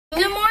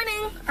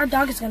Our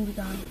dog is gonna be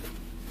gone.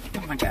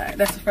 Oh my God,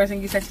 that's the first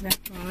thing you said today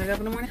when we wake up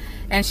in the morning.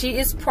 And she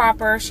is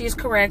proper, she is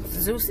correct.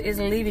 Zeus is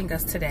leaving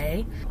us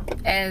today.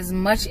 As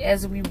much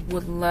as we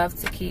would love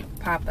to keep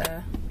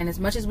Papa, and as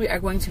much as we are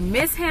going to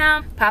miss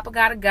him, Papa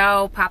gotta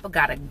go, Papa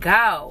gotta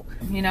go.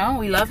 You know,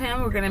 we love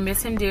him, we're gonna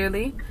miss him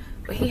dearly,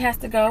 but he has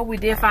to go. We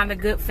did find a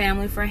good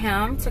family for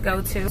him to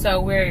go to. So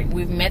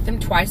we've met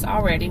them twice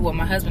already. Well,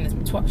 my husband is,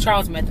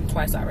 Charles met them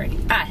twice already.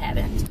 I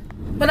haven't.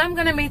 But I'm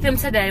gonna meet them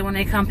today when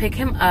they come pick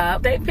him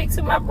up. They picked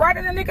him up right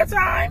in the nick of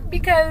time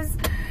because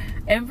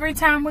every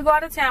time we go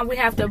out of town, we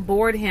have to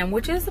board him,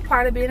 which is a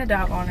part of being a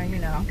dog owner, you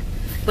know.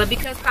 But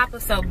because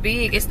Papa's so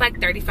big, it's like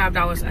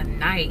 $35 a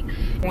night.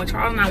 When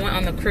Charles and I went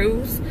on the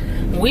cruise,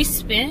 we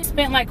spent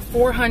like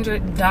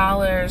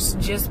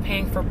 $400 just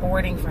paying for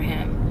boarding for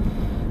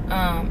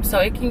him. So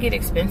it can get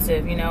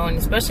expensive, you know, and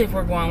especially if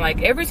we're going,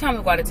 like, every time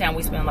we go out of town,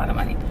 we spend a lot of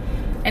money.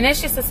 And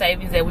that's just a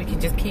savings that we can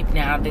just keep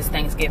now this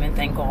Thanksgiving,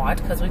 thank God,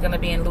 because we're going to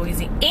be in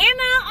Louisiana.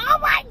 Oh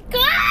my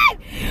God!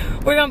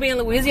 We're going to be in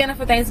Louisiana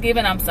for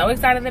Thanksgiving. I'm so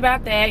excited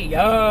about that.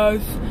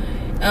 Yes.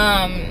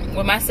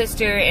 With my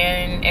sister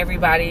and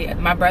everybody,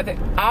 my brother,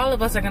 all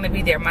of us are going to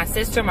be there. My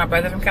sister, my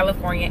brother from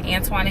California,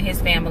 Antoine and his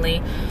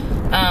family.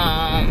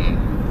 Yeah,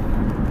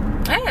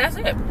 that's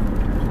it.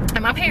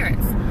 And my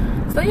parents.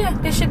 So yeah,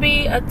 this should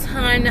be a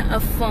ton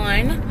of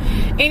fun.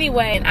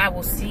 Anyway, and I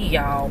will see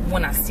y'all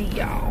when I see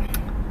y'all.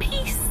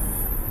 Peace.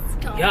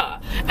 Yeah.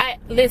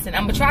 Listen,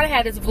 I'm gonna try to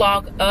have this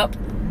vlog up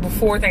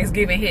before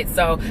Thanksgiving hits.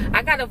 So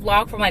I got a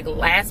vlog from like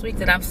last week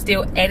that I'm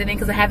still editing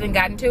because I haven't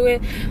gotten to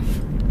it.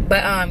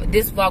 But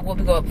this vlog will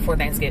go up before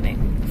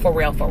Thanksgiving. For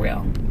real, for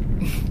real.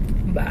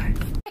 Bye.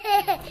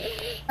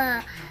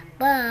 Why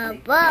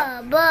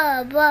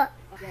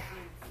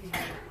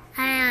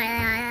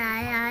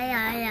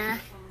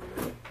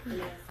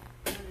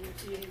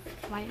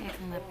are you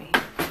acting lippy?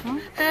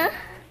 Huh?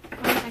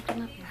 Why are you acting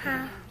lippy?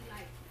 Huh?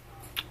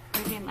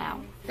 You're getting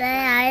loud.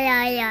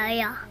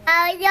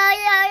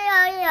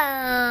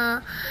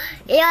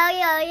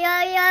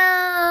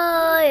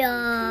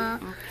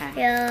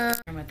 Okay.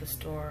 I'm at the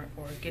store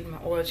or getting my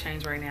oil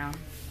change right now.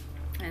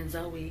 And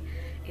Zoe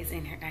is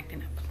in here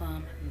acting a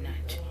plum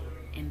nut.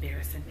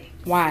 Embarrassing me.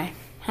 Why?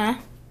 Huh?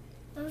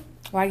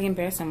 Why are you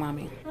embarrassing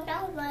mommy?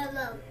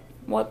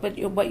 What? But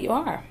you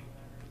are.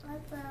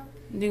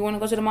 Do you want to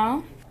go to the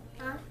mall?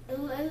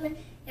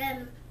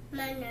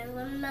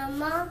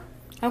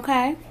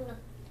 Okay.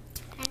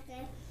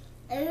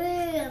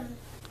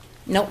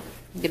 Nope.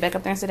 Get back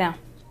up there and sit down.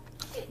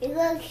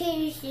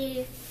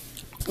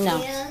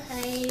 No.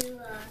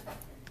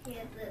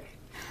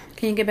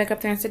 Can you get back up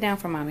there and sit down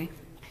for mommy?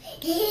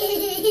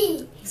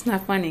 It's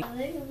not funny.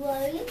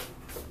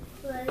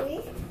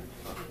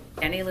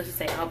 I needless to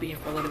say, I'll be here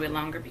for a little bit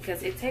longer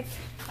because it takes,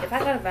 if I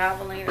go to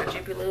Valvoline or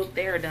Jiffy Lube,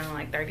 they are done in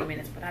like 30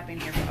 minutes, but I've been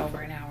here for over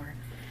an hour.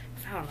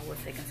 So I don't know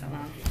what's taking so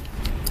long.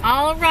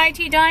 All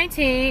righty,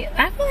 dighty.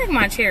 I feel like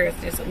my chair is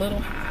just a little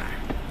high.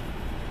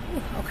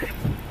 Ooh, okay.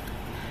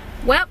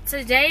 Well,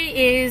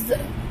 today is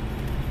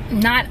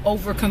not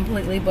over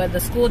completely, but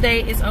the school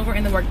day is over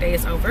and the work day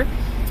is over.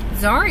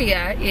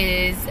 Zaria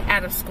is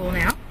out of school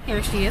now.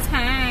 Here she is.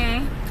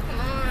 Hi.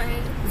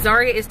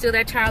 Zaria is still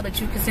that child that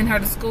you can send her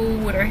to school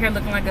with her hair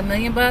looking like $1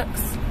 million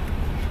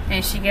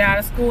and she get out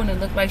of school and it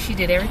looked like she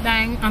did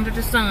everything under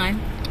the sun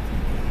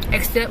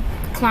except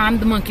climb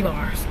the monkey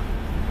bars.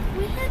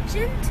 We had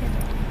gym today.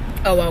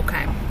 Oh,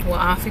 okay. Well,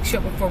 I'll fix you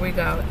up before we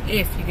go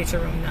if you get your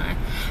room done.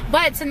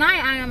 But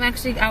tonight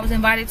I was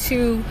invited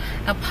to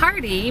a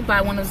party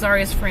by one of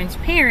Zaria's friends'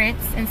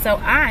 parents, and so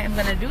I am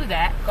gonna do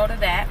that, go to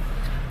that,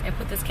 and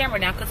put this camera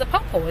down because the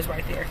popo is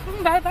right there.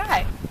 Bye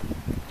bye.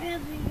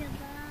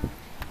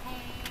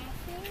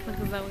 Look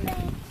at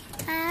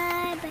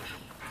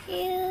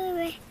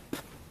Zoe.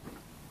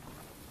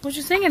 What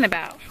you singing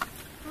about?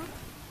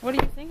 What are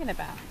you singing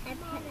about?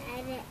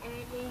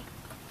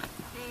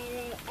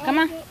 Come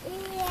on.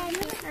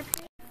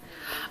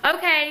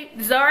 Okay,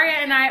 Zaria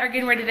and I are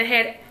getting ready to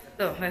head.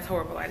 Oh, that's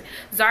horrible.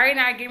 Zaria and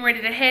I are getting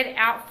ready to head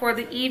out for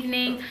the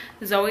evening.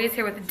 Zoe is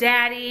here with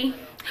Daddy.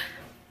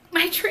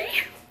 My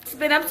tree. It's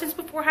been up since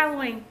before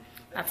Halloween.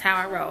 That's how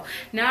I roll.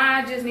 Now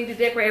I just need to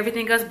decorate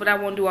everything else, but I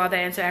won't do all that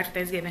until after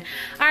Thanksgiving.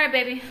 All right,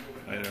 baby.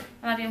 Later.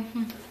 I love you.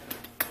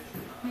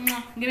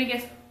 Give me a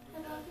kiss.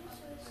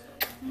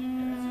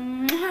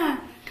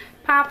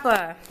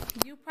 Papa,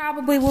 you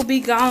probably will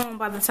be gone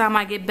by the time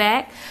I get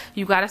back.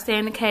 You gotta stay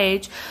in the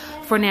cage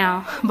for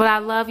now. But I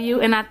love you,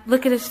 and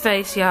look at his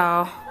face,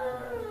 y'all.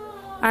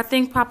 I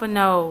think Papa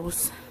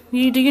knows. Do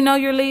you know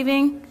you're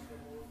leaving?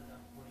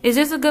 Is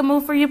this a good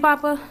move for you,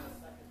 Papa?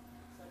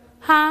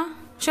 Huh?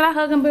 Should I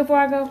hug him before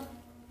I go?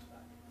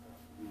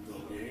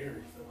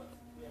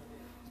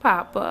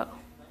 Papa.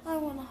 I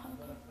want to hug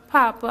him.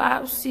 Papa,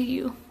 I'll see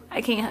you.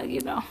 I can't hug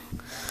you though.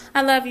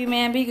 I love you,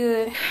 man. Be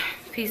good.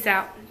 Peace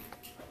out.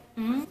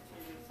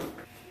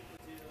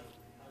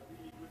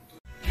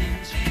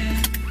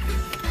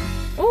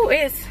 Ooh,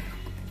 it's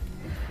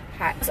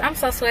hot. I'm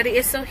so sweaty.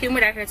 It's so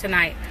humid out here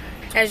tonight.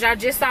 As y'all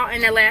just saw in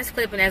the last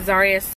clip and as Zaria